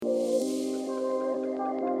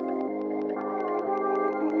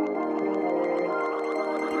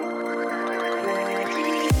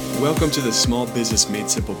Welcome to the Small Business Made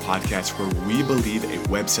Simple podcast, where we believe a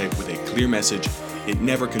website with a clear message, it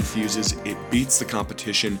never confuses, it beats the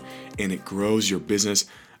competition, and it grows your business.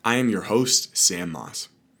 I am your host, Sam Moss.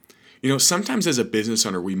 Sometimes as a business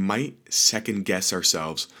owner, we might second guess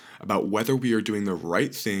ourselves about whether we are doing the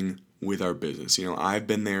right thing with our business. I've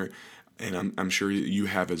been there, and I'm sure you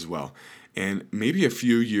have as well. And maybe a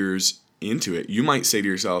few years into it, you might say to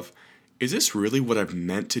yourself, is this really what I've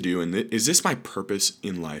meant to do? And is this my purpose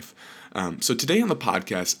in life? So today on the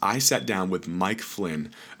podcast, I sat down with Mike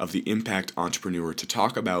Flynn of the Impact Entrepreneur to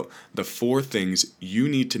talk about the 4 things you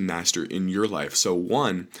need to master in your life. So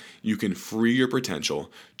 1, you can free your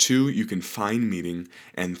potential. 2, you can find meaning.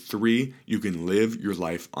 And 3, you can live your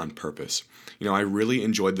life on purpose. I really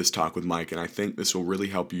enjoyed this talk with Mike, and I think this will really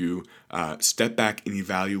help you step back and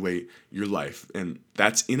evaluate your life. And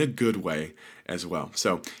that's in a good way as well.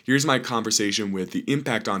 So here's my conversation with the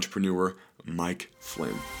Impact Entrepreneur, Mike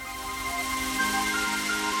Flynn.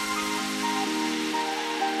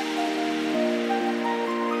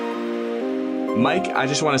 Mike, I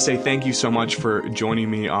just want to say thank you so much for joining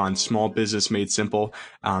me on Small Business Made Simple.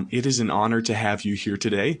 It is an honor to have you here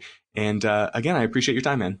today. And again, I appreciate your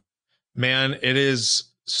time, man. Man, it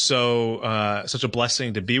is such a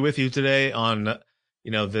blessing to be with you today on,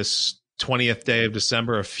 this 20th day of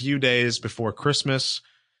December, a few days before Christmas,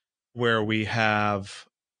 where we have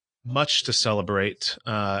much to celebrate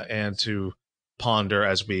and to ponder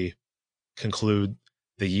as we conclude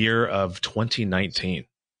the year of 2019.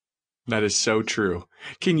 That is so true.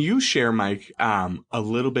 Can you share, Mike, a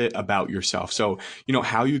little bit about yourself? So,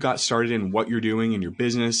 how you got started and what you're doing in your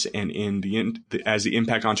business and as the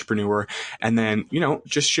Impact Entrepreneur, and then,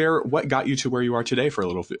 just share what got you to where you are today for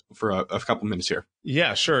a couple minutes here.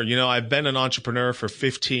 Yeah, sure. I've been an entrepreneur for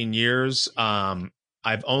 15 years.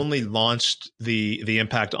 I've only launched the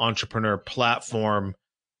Impact Entrepreneur platform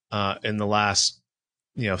in the last,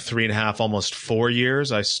 3.5, almost 4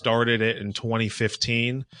 years. I started it in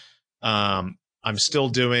 2015. I'm still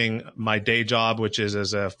doing my day job, which is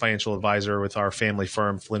as a financial advisor with our family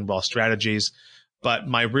firm, Flynn Wealth Strategies. But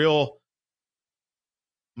my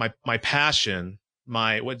passion,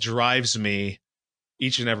 what drives me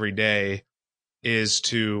each and every day is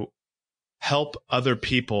to help other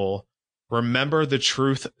people remember the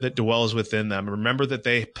truth that dwells within them. Remember that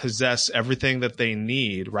they possess everything that they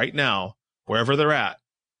need right now, wherever they're at,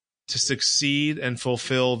 to succeed and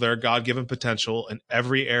fulfill their God-given potential in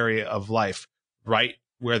every area of life, right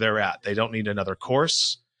where they're at. They don't need another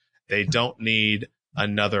course. They don't need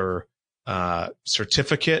another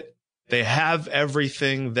certificate. They have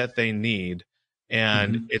everything that they need.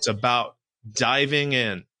 And it's about diving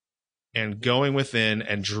in and going within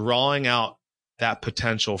and drawing out that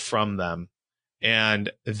potential from them.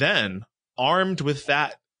 And then, armed with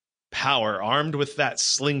that power, armed with that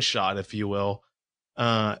slingshot, if you will,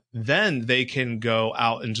 then they can go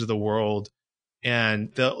out into the world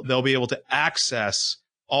and they'll be able to access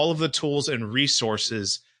all of the tools and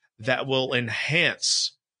resources that will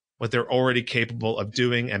enhance what they're already capable of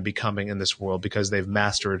doing and becoming in this world, because they've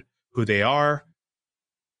mastered who they are,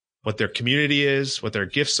 what their community is, what their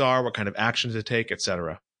gifts are, what kind of actions to take,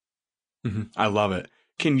 etc. I love it.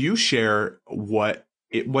 Can you share what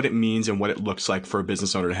it means and what it looks like for a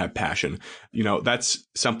business owner to have passion? That's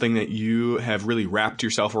something that you have really wrapped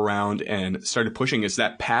yourself around and started pushing, is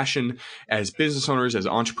that passion as business owners, as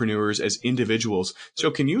entrepreneurs, as individuals.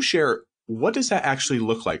 So can you share, what does that actually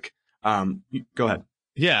look like? Go ahead.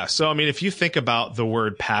 Yeah. So, if you think about the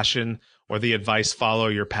word passion or the advice, follow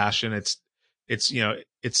your passion, it's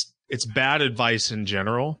bad advice in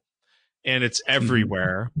general, and it's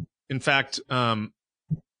everywhere. In fact,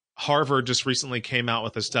 Harvard just recently came out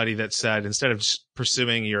with a study that said, instead of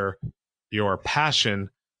pursuing your passion,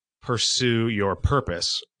 pursue your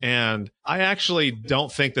purpose. And I actually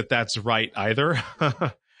don't think that that's right either.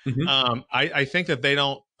 I think that they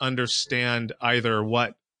don't understand either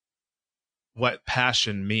what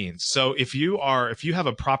passion means. So if you have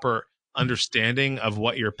a proper understanding of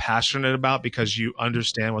what you're passionate about, because you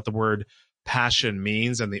understand what the word passion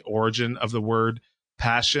means and the origin of the word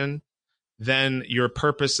passion, then your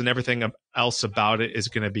purpose and everything else about it is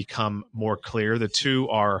going to become more clear. The two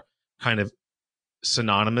are kind of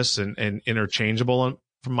synonymous and interchangeable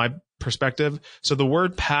from my perspective. So the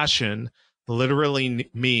word passion literally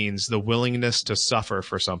means the willingness to suffer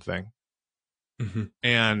for something.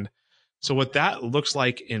 And so what that looks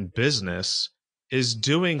like in business is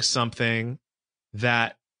doing something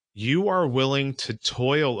that you are willing to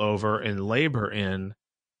toil over and labor in,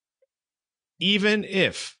 even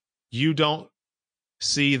if you don't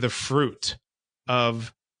see the fruit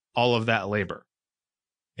of all of that labor.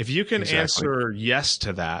 If you can answer yes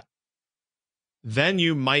to that, then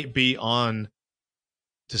you might be on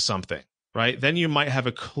to something, right? Then you might have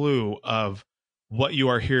a clue of what you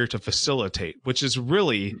are here to facilitate, which is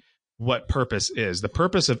really what purpose is. The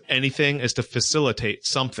purpose of anything is to facilitate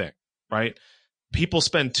something, right? People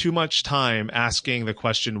spend too much time asking the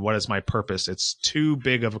question, what is my purpose? It's too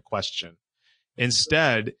big of a question.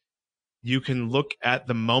 Instead, you can look at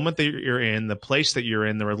the moment that you're in, the place that you're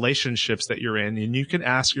in, the relationships that you're in, and you can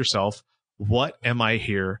ask yourself, what am I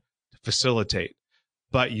here to facilitate?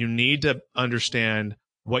 But you need to understand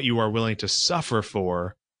what you are willing to suffer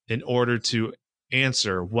for in order to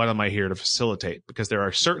answer, what am I here to facilitate? Because there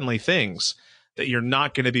are certainly things that you're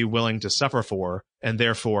not going to be willing to suffer for and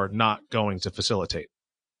therefore not going to facilitate.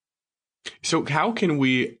 So how can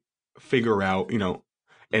we figure out,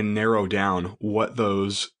 and narrow down what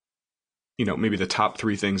those, maybe the top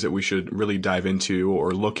 3 things that we should really dive into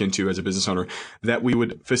or look into as a business owner that we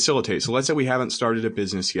would facilitate? So let's say we haven't started a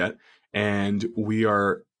business yet and we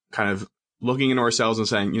are kind of looking into ourselves and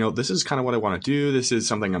saying, this is kind of what I want to do. This is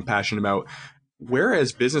something I'm passionate about. Where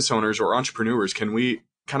as business owners or entrepreneurs can we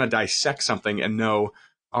kind of dissect something and know,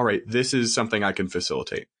 all right, this is something I can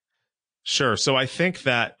facilitate? Sure. So I think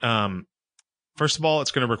that, first of all, it's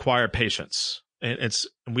going to require patience. And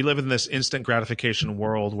we live in this instant gratification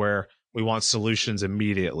world where we want solutions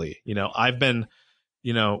immediately. I've been,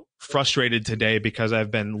 frustrated today because I've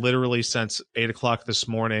been literally since 8:00 this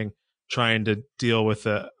morning trying to deal with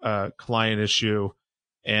a client issue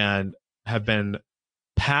and have been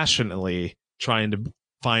passionately trying to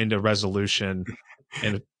find a resolution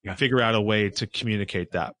and figure out a way to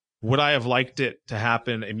communicate that. Would I have liked it to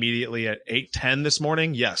happen immediately at 8:10 this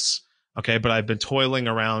morning? Yes. Okay. But I've been toiling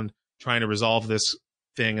around trying to resolve this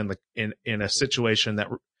thing in a situation that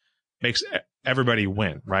makes everybody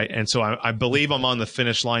win. Right. And so I believe I'm on the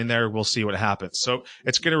finish line there. We'll see what happens. So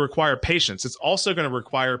it's going to require patience. It's also going to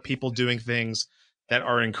require people doing things that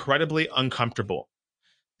are incredibly uncomfortable.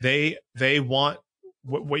 They want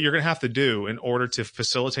what you're going to have to do in order to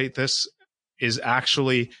facilitate this is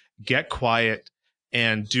actually get quiet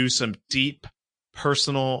and do some deep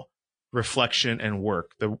personal reflection and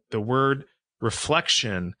work. The word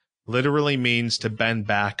reflection literally means to bend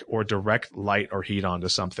back or direct light or heat onto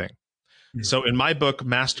something. Mm-hmm. So in my book,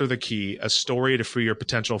 Master the Key, A Story to Free Your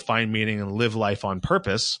Potential, Find Meaning, and Live Life on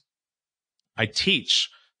Purpose, I teach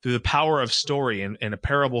through the power of story in a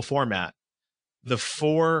parable format, the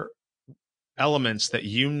 4 elements that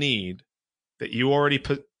you need, that you already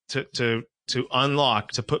put to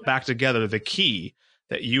unlock, to put back together the key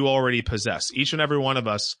that you already possess. Each and every one of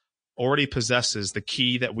us already possesses the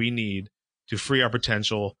key that we need to free our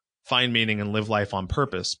potential, find meaning, and live life on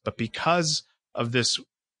purpose. But because of this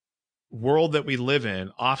world that we live in,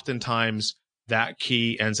 oftentimes that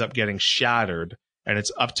key ends up getting shattered, and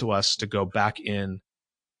it's up to us to go back in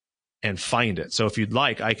and find it. So if you'd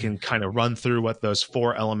like, I can kind of run through what those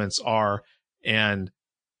 4 elements are and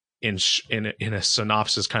in a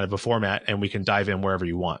synopsis kind of a format, and we can dive in wherever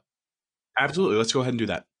you want. Absolutely. Let's go ahead and do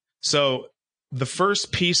that. So the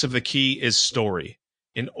first piece of the key is story.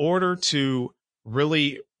 In order to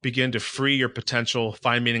really begin to free your potential,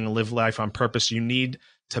 find meaning, and live life on purpose, you need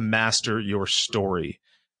to master your story.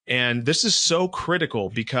 And this is so critical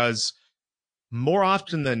because more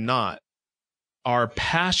often than not, our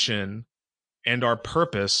passion and our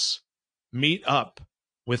purpose meet up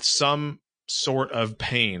with some sort of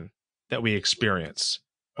pain that we experience,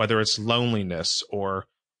 whether it's loneliness or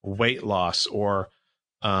weight loss or,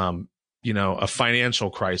 a financial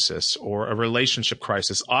crisis or a relationship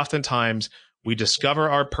crisis. Oftentimes we discover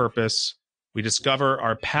our purpose, we discover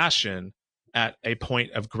our passion at a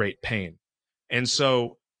point of great pain. And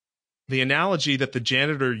so the analogy that the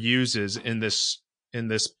janitor uses in this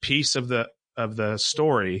piece of the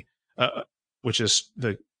story, which is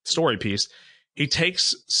the story piece, he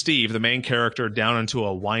takes Steve, the main character, down into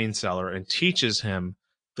a wine cellar and teaches him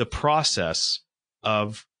the process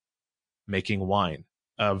of making wine,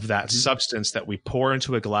 of that substance that we pour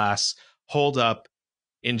into a glass, hold up,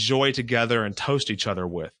 enjoy together, and toast each other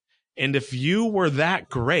with. And if you were that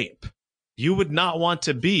grape, you would not want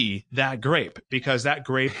to be that grape, because that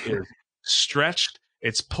grape is stretched,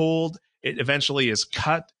 it's pulled, it eventually is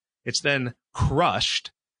cut, it's then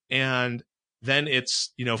crushed, and then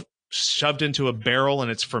it's, shoved into a barrel and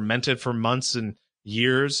it's fermented for months and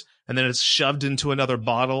years, and then it's shoved into another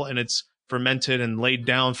bottle and it's fermented and laid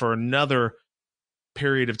down for another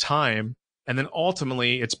period of time, and then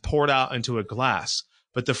ultimately it's poured out into a glass.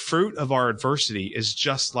 But the fruit of our adversity is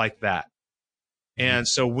just like that. And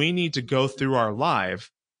so we need to go through our life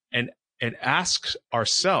and ask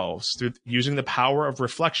ourselves, through using the power of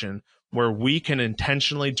reflection, where we can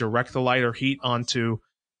intentionally direct the light or heat onto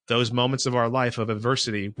those moments of our life of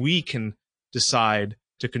adversity, we can decide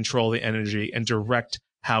to control the energy and direct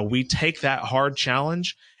how we take that hard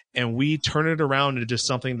challenge and we turn it around into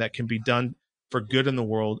something that can be done for good in the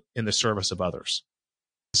world in the service of others.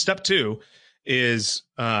 Step 2 is,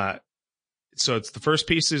 so it's the first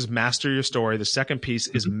piece is master your story. The second piece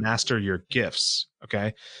is master your gifts.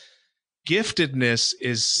 Okay. Giftedness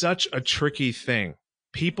is such a tricky thing.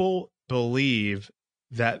 People believe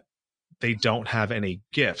that they don't have any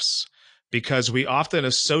gifts because we often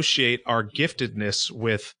associate our giftedness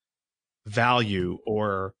with value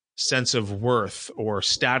or sense of worth or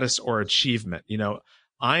status or achievement.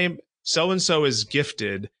 I'm so-and-so is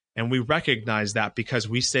gifted, and we recognize that because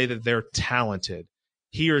we say that they're talented.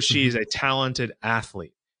 He or she is a talented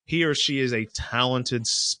athlete. He or she is a talented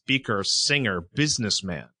speaker, singer,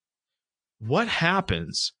 businessman. What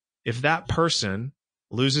happens if that person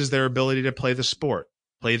loses their ability to play the sport,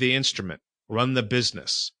 play the instrument, run the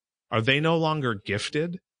business? Are they no longer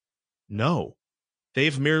gifted? No.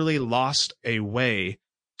 They've merely lost a way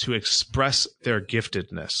to express their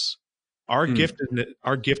giftedness. Our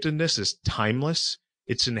giftedness is timeless,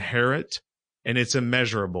 it's inherent, and it's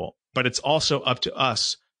immeasurable. But it's also up to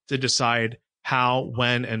us to decide how,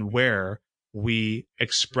 when, and where we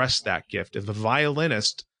express that gift. If the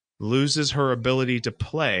violinist loses her ability to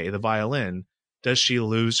play the violin, does she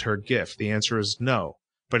lose her gift? The answer is no.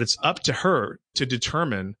 But it's up to her to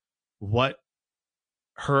determine what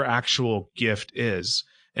her actual gift is.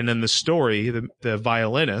 And in the story, the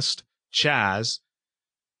violinist, Chaz,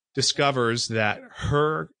 discovers that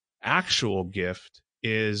her actual gift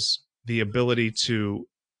is the ability to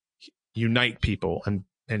unite people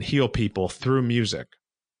and heal people through music.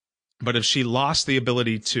 But if she lost the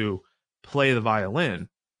ability to play the violin,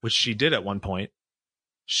 which she did at one point,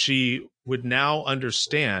 she would now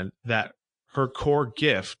understand that her core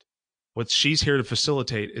gift, what she's here to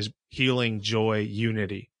facilitate, is healing, joy,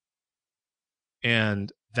 unity.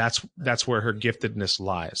 And that's where her giftedness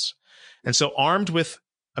lies. And so armed with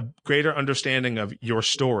a greater understanding of your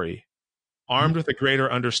story, armed with a greater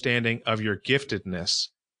understanding of your giftedness,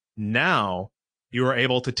 now you are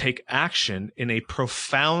able to take action in a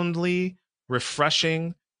profoundly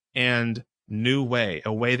refreshing and new way,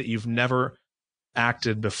 a way that you've never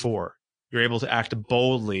acted before. You're able to act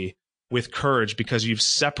boldly with courage because you've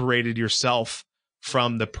separated yourself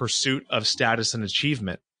from the pursuit of status and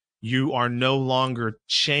achievement. You are no longer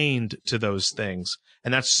chained to those things.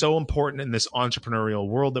 And that's so important in this entrepreneurial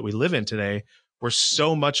world that we live in today, where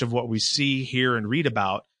so much of what we see, hear, and read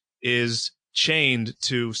about is chained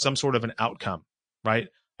to some sort of an outcome, right?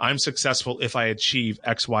 I'm successful if I achieve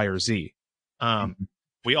X, Y, or Z.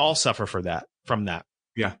 We all suffer from that.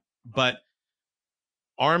 Yeah. But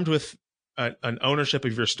armed with an ownership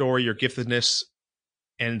of your story, your giftedness,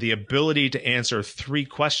 and the ability to answer 3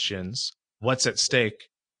 questions: what's at stake,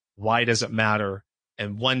 why does it matter,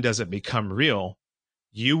 and when does it become real?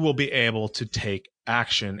 You will be able to take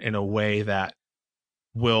action in a way that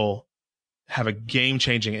will have a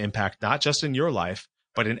game-changing impact, not just in your life,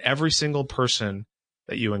 but in every single person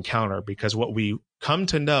that you encounter. Because what we come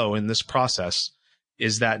to know in this process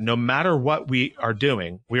is that no matter what we are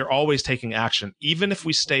doing, we are always taking action, even if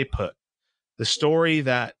we stay put. The story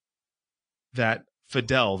that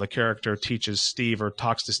Fidel, the character, teaches Steve or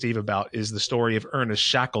talks to Steve about is the story of Ernest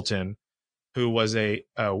Shackleton, who was a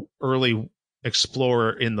early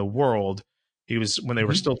explorer in the world. He was, when they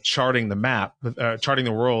were still charting the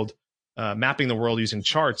world, mapping the world using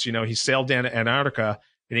charts. He sailed down to Antarctica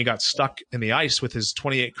and he got stuck in the ice with his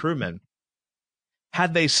 28 crewmen.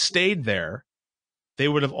 Had they stayed there, they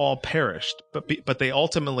would have all perished. But they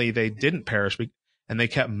ultimately didn't perish, and they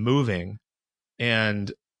kept moving,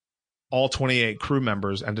 and all 28 crew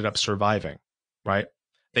members ended up surviving. Right?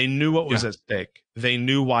 They knew what was at stake. They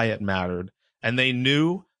knew why it mattered, and they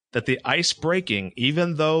knew that the ice breaking,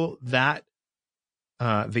 even though that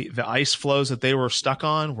the ice flows that they were stuck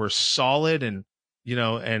on were solid, and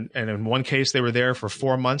and in one case they were there for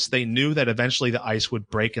 4 months, they knew that eventually the ice would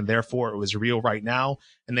break, and therefore it was real right now,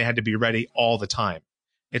 and they had to be ready all the time.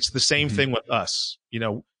 It's the same thing with us.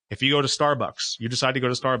 If you go to Starbucks, you decide to go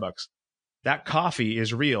to Starbucks, that coffee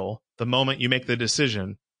is real the moment you make the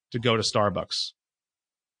decision to go to Starbucks.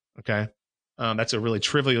 Okay. That's a really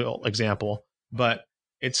trivial example, but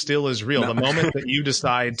it still is real. The moment that you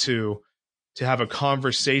decide to have a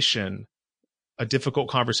conversation, a difficult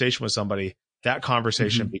conversation with somebody, that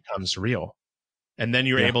conversation becomes real. And then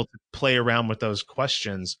you're able to play around with those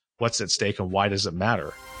questions. What's at stake and why does it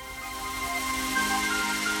matter?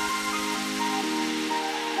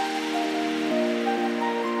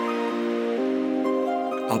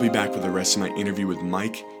 I'll be back with the rest of my interview with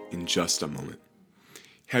Mike in just a moment.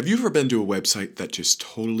 Have you ever been to a website that just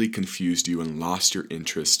totally confused you and lost your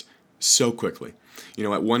interest so quickly?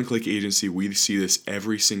 At One Click Agency, we see this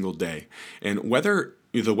every single day. And whether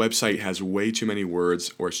the website has way too many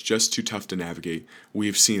words or it's just too tough to navigate, we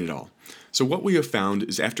have seen it all. So what we have found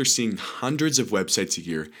is, after seeing hundreds of websites a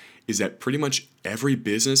year, is that pretty much every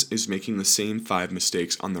business is making the same 5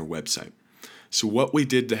 mistakes on their website. So what we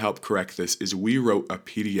did to help correct this is we wrote a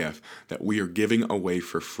PDF that we are giving away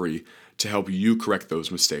for free to help you correct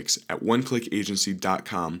those mistakes at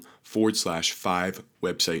oneclickagency.com/5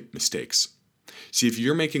 website mistakes. See, if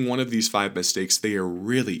you're making one of these 5 mistakes, they are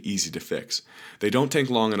really easy to fix. They don't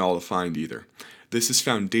take long at all to find either. This is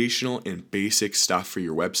foundational and basic stuff for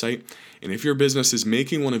your website. And if your business is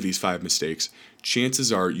making one of these 5 mistakes,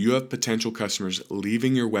 chances are you have potential customers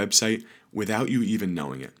leaving your website without you even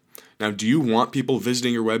knowing it. Now, do you want people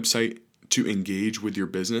visiting your website to engage with your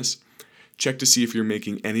business? Check to see if you're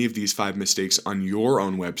making any of these 5 mistakes on your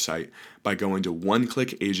own website by going to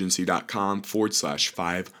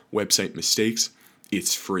oneclickagency.com/5 website mistakes.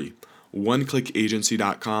 It's free.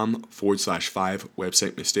 oneclickagency.com/5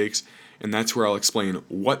 website mistakes. And that's where I'll explain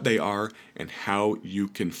what they are and how you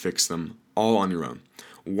can fix them all on your own.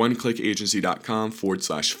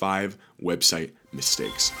 oneclickagency.com/5 website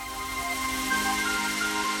mistakes.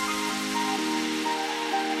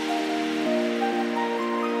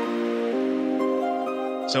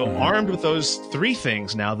 So armed with those 3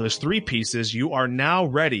 things now, those 3 pieces, you are now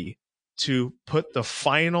ready to put the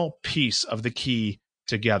final piece of the key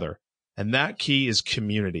together. And that key is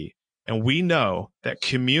community. And we know that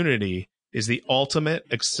community is the ultimate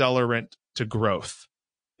accelerant to growth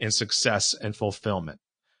and success and fulfillment.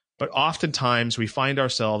 But oftentimes we find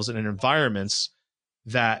ourselves in environments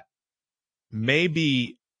that may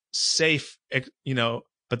be safe, but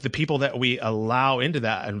the people that we allow into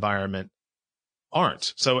that environment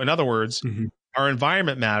aren't. So in other words, our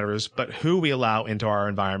environment matters, but who we allow into our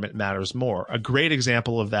environment matters more. A great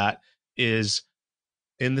example of that is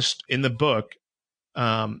in the book,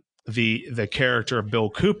 the character of Bill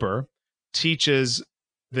Cooper teaches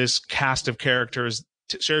this cast of characters,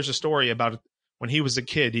 shares a story about when he was a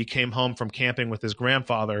kid. He came home from camping with his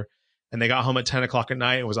grandfather, and they got home at 10 o'clock at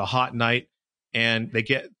night. It was a hot night, and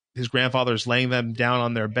his grandfather's laying them down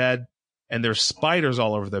on their bed, and there's spiders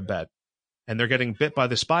all over their bed. And they're getting bit by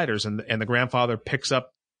the spiders, and the grandfather picks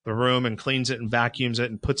up the room and cleans it and vacuums it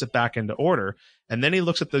and puts it back into order. And then he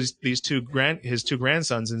looks at his two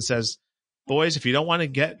grandsons and says, "Boys, if you don't want to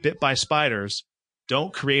get bit by spiders,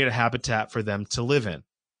 don't create a habitat for them to live in."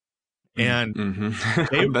 And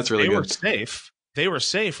That's really good. Were safe. They were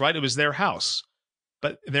safe, right? It was their house,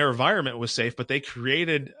 but their environment was safe. But they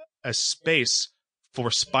created a space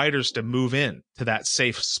for spiders to move in to that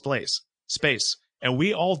safe space. And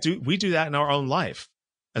we do that in our own life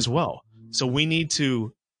as well. So we need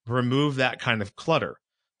to remove that kind of clutter.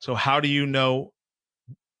 So how do you know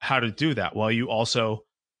how to do that? Well, you also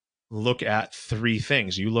look at 3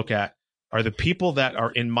 things. You look at, are the people that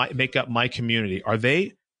are make up my community, are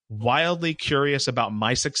they wildly curious about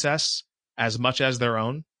my success as much as their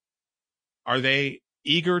own? Are they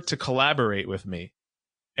eager to collaborate with me?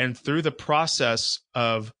 And through the process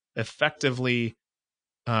of effectively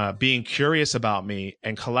being curious about me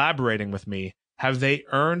and collaborating with me, have they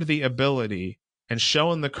earned the ability and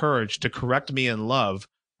shown the courage to correct me in love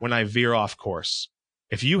when I veer off course?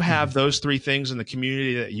 If you have those 3 things in the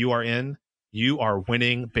community that you are in, you are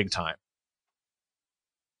winning big time.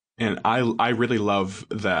 And I really love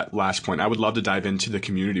that last point. I would love to dive into the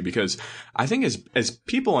community, because I think as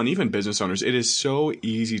people and even business owners, it is so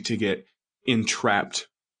easy to get entrapped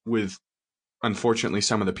with, unfortunately,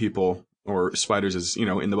 some of the people, or spiders, as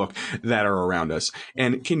in the book, that are around us.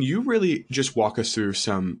 And can you really just walk us through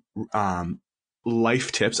some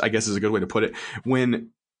life tips, I guess is a good way to put it,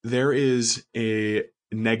 when there is a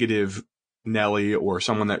negative Nelly or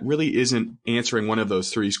someone that really isn't answering one of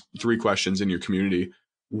those three questions in your community?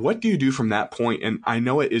 What do you do from that point? And I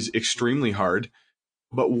know it is extremely hard,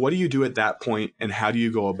 but what do you do at that point, and how do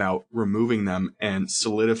you go about removing them and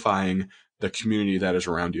solidifying the community that is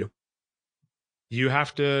around you? You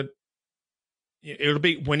have to. It'll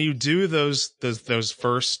be when you do those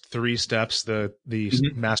first 3 steps, the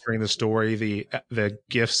mastering the story, the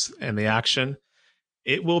gifts, and the action.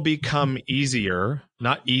 It will become easier,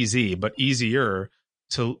 not easy, but easier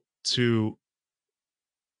to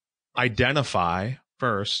identify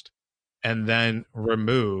first, and then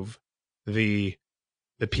remove the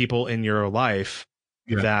people in your life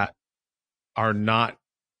that are not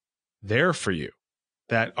there for you,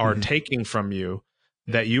 that are taking from you,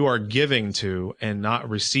 that you are giving to and not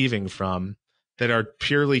receiving from, that are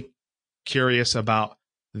purely curious about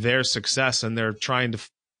their success, and they're trying to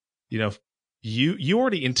you know, you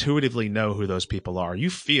already intuitively know who those people are. You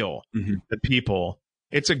feel the people.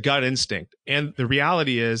 It's a gut instinct. And the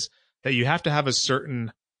reality is that you have to have a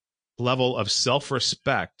certain level of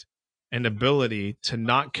self-respect and ability to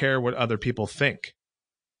not care what other people think,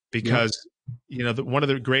 because you know, one of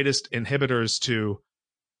the greatest inhibitors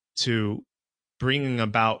to bringing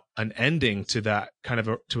about an ending to that kind of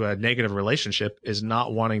to a negative relationship is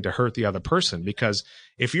not wanting to hurt the other person. Because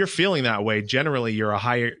if you're feeling that way, generally you're a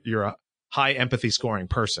high empathy scoring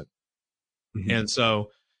person. And so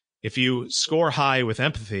if you score high with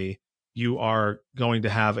empathy, you are going to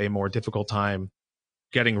have a more difficult time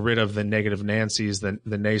getting rid of the negative Nancys,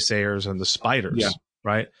 the naysayers, and the spiders,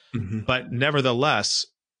 right? But nevertheless,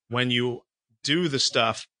 when you do the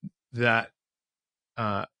stuff that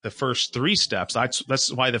the first 3 steps,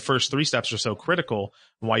 that's why the first 3 steps are so critical,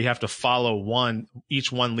 and why you have to follow one,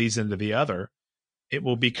 each one leads into the other, it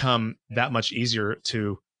will become that much easier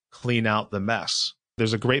to clean out the mess.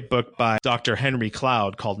 There's a great book by Dr. Henry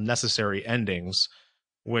Cloud called Necessary Endings,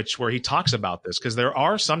 where he talks about this, because there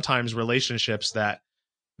are sometimes relationships that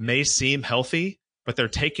may seem healthy, but they're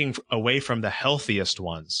taking away from the healthiest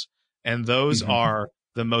ones. And those are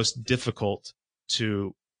the most difficult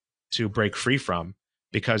to break free from,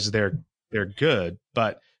 because they're good.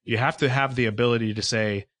 But you have to have the ability to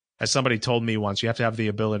say, as somebody told me once, you have to have the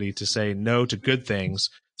ability to say no to good things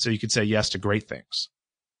so you could say yes to great things.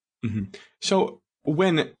 So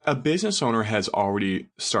when a business owner has already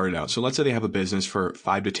started out, so let's say they have a business for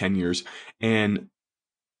 5 to 10 years and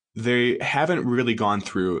they haven't really gone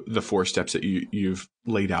through the 4 steps that you've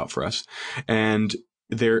laid out for us, and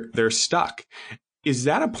they're stuck. Is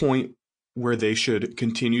that a point where they should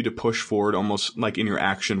continue to push forward, almost like in your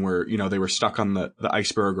action where, you know, they were stuck on the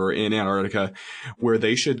iceberg or in Antarctica, where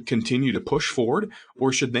they should continue to push forward?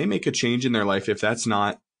 Or should they make a change in their life if that's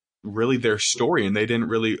not really their story and they didn't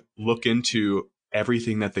really look into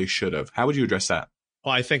everything that they should have? How would you address that?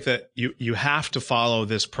 Well, I think that you have to follow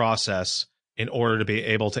this process in order to be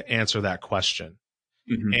able to answer that question.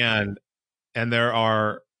 And there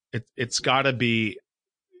are, it's got to be,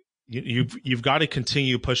 you've got to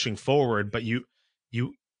continue pushing forward, but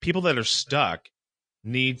people that are stuck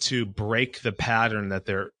need to break the pattern that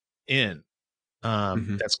they're in,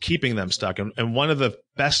 that's keeping them stuck. And one of the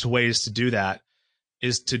best ways to do that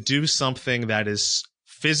is to do something that is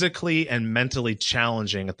physically and mentally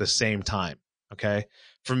challenging at the same time. Okay.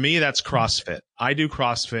 For me, that's CrossFit. I do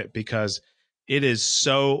CrossFit because it is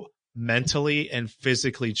so mentally and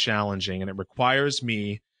physically challenging, and it requires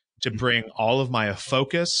me to bring all of my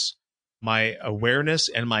focus, my awareness,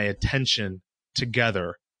 and my attention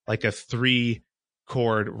together like a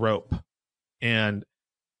 3-cord rope. And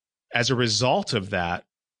as a result of that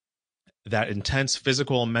intense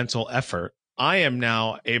physical and mental effort, I am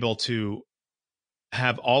now able to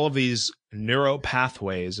have all of these neuro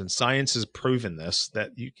pathways, and science has proven this,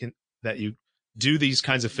 that you do these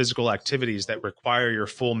kinds of physical activities that require your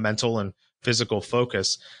full mental and physical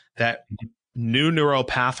focus, that new neural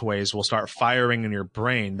pathways will start firing in your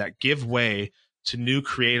brain that give way to new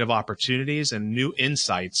creative opportunities and new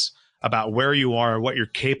insights about where you are, what you're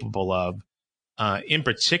capable of, in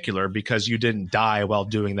particular, because you didn't die while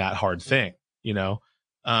doing that hard thing. You know,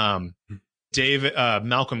 Malcolm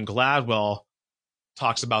Gladwell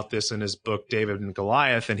talks about this in his book, David and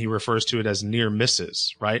Goliath, and he refers to it as near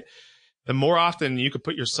misses, right? The more often you could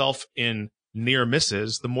put yourself in near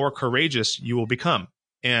misses, the more courageous you will become.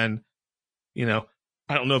 And, you know,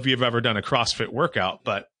 I don't know if you've ever done a CrossFit workout,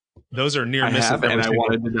 but those are near misses. And I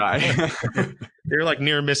wanted to die. They're like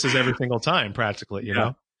near misses every single time, practically, you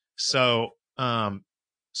know? So,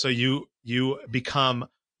 so you become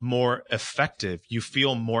more effective. You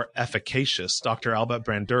feel more efficacious. Dr. Albert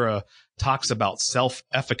Bandura talks about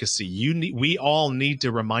self-efficacy. We all need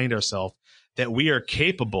to remind ourselves that we are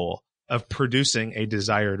capable of producing a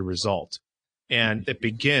desired result. And it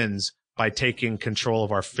begins by taking control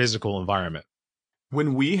of our physical environment.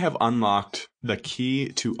 When we have unlocked the key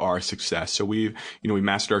to our success, so we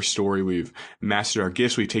mastered our story, we've mastered our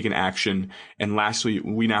gifts, we've taken action, and lastly,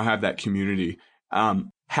 we now have that community.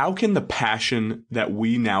 How can the passion that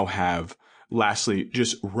we now have, lastly,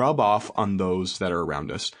 just rub off on those that are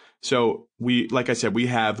around us? So like I said, we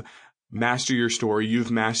have mastered your story,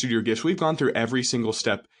 you've mastered your gifts. We've gone through every single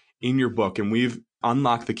step in your book, and we've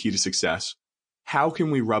unlocked the key to success. How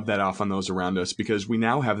can we rub that off on those around us? Because we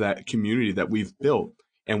now have that community that we've built,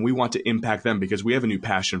 and we want to impact them because we have a new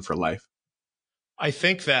passion for life. I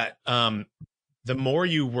think that the more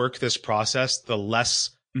you work this process, the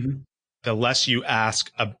less you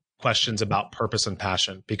ask questions about purpose and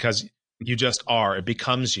passion, because you just are. It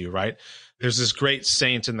becomes you, right? there's this great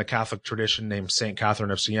saint in the Catholic tradition named Saint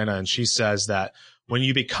Catherine of Siena, and she says that when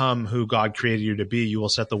you become who God created you to be, you will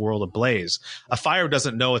set the world ablaze. A fire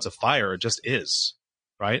doesn't know it's a fire; it just is,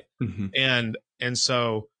 right? Mm-hmm. And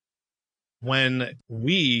so when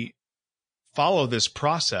we follow this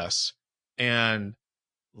process and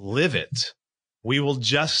live it, we will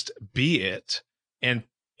just be it, and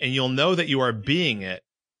you'll know that you are being it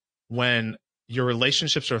when your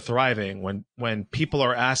relationships are thriving, when people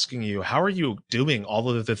are asking you, how are you doing all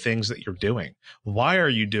of the things that you're doing? Why are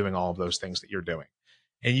you doing all of those things that you're doing?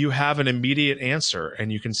 And you have an immediate answer, and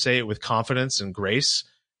you can say it with confidence and grace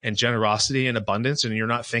and generosity and abundance. And you're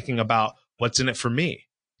not thinking about what's in it for me.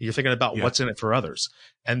 You're thinking about what's in it for others.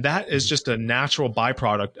 And that is just a natural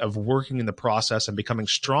byproduct of working in the process and becoming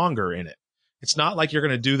stronger in it. It's not like you're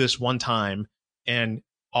going to do this one time and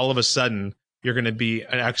all of a sudden you're going to be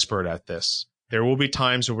an expert at this. There will be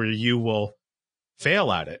times where you will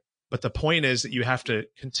fail at it. But the point is that you have to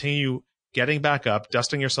continue getting back up,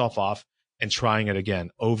 dusting yourself off, and trying it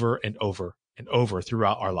again over and over and over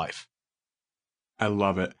throughout our life. I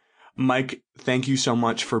love it. Mike, thank you so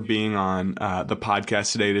much for being on the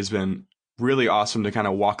podcast today. It has been really awesome to kind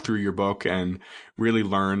of walk through your book and really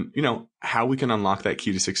learn, how we can unlock that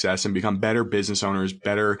key to success and become better business owners,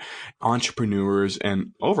 better entrepreneurs,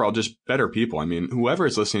 and overall just better people. I mean, whoever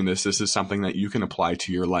is listening to this is something that you can apply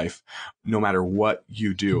to your life no matter what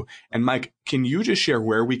you do. And Mike, can you just share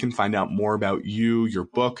where we can find out more about you, your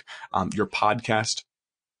book, your podcast?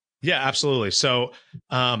 Yeah, absolutely. So,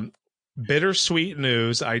 bittersweet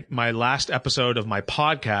news. My last episode of my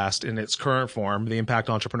podcast in its current form, The Impact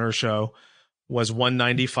Entrepreneur Show, was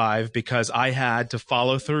 195 because I had to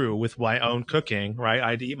follow through with my own cooking, right?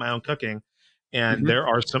 I had to eat my own cooking. And there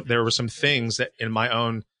were some things that in my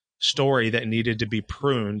own story that needed to be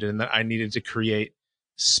pruned and that I needed to create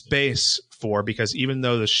space for, because even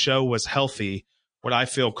though the show was healthy, what I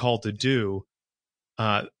feel called to do,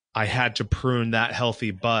 I had to prune that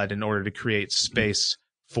healthy bud in order to create space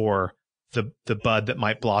for the bud that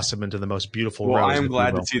might blossom into the most beautiful rose. Well, I am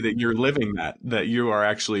glad to see that you're living that you are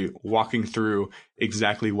actually walking through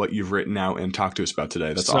exactly what you've written out and talked to us about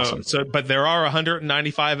today. That's awesome. But there are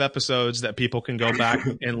 195 episodes that people can go back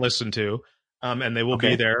and listen to, and they will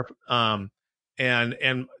be there. And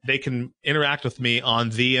they can interact with me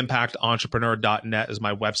on theimpactentrepreneur.net is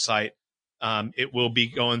my website. It will be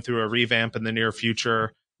going through a revamp in the near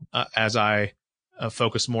future as I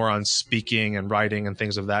focus more on speaking and writing and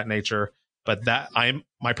things of that nature. But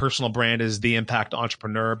my personal brand is The Impact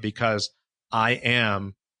Entrepreneur because why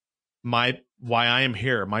I am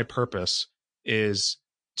here. My purpose is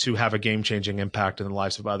to have a game-changing impact in the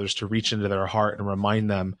lives of others, to reach into their heart and remind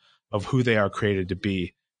them of who they are created to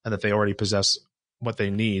be and that they already possess what they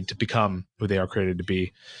need to become who they are created to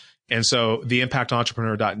be. And so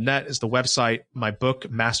theimpactentrepreneur.net is the website. My book,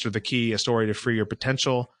 Master the Key, A Story to Free Your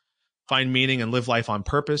Potential, Find Meaning and Live Life on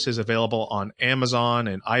Purpose, is available on Amazon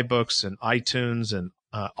and iBooks and iTunes and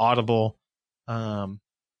Audible. And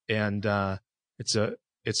it's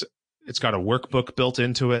got a workbook built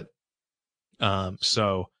into it.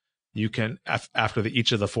 So you can, after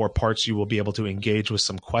each of the 4 parts, you will be able to engage with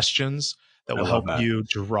some questions that will help you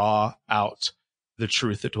draw out the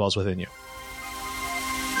truth that dwells within you.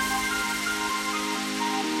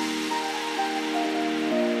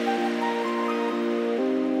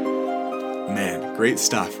 Man, great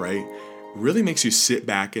stuff, right? Really makes you sit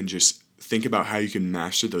back and just think about how you can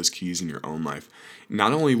master those keys in your own life.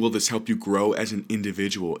 Not only will this help you grow as an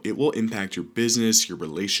individual, it will impact your business, your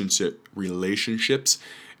relationships,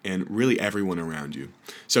 and really everyone around you.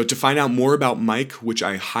 So to find out more about Mike, which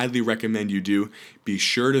I highly recommend you do, be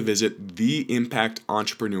sure to visit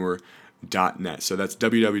theimpactentrepreneur.net. So that's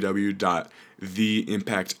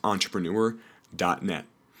www.theimpactentrepreneur.net.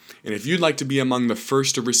 And if you'd like to be among the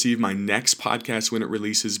first to receive my next podcast when it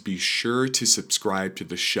releases, be sure to subscribe to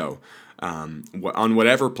the show on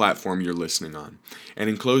whatever platform you're listening on. And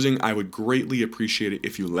in closing, I would greatly appreciate it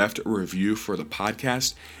if you left a review for the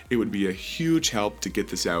podcast. It would be a huge help to get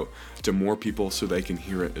this out to more people so they can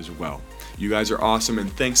hear it as well. You guys are awesome,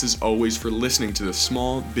 and thanks as always for listening to the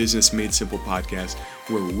Small Business Made Simple podcast,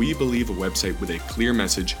 where we believe a website with a clear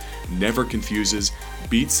message never confuses,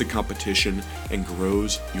 beats the competition, and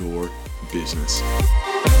grows your business.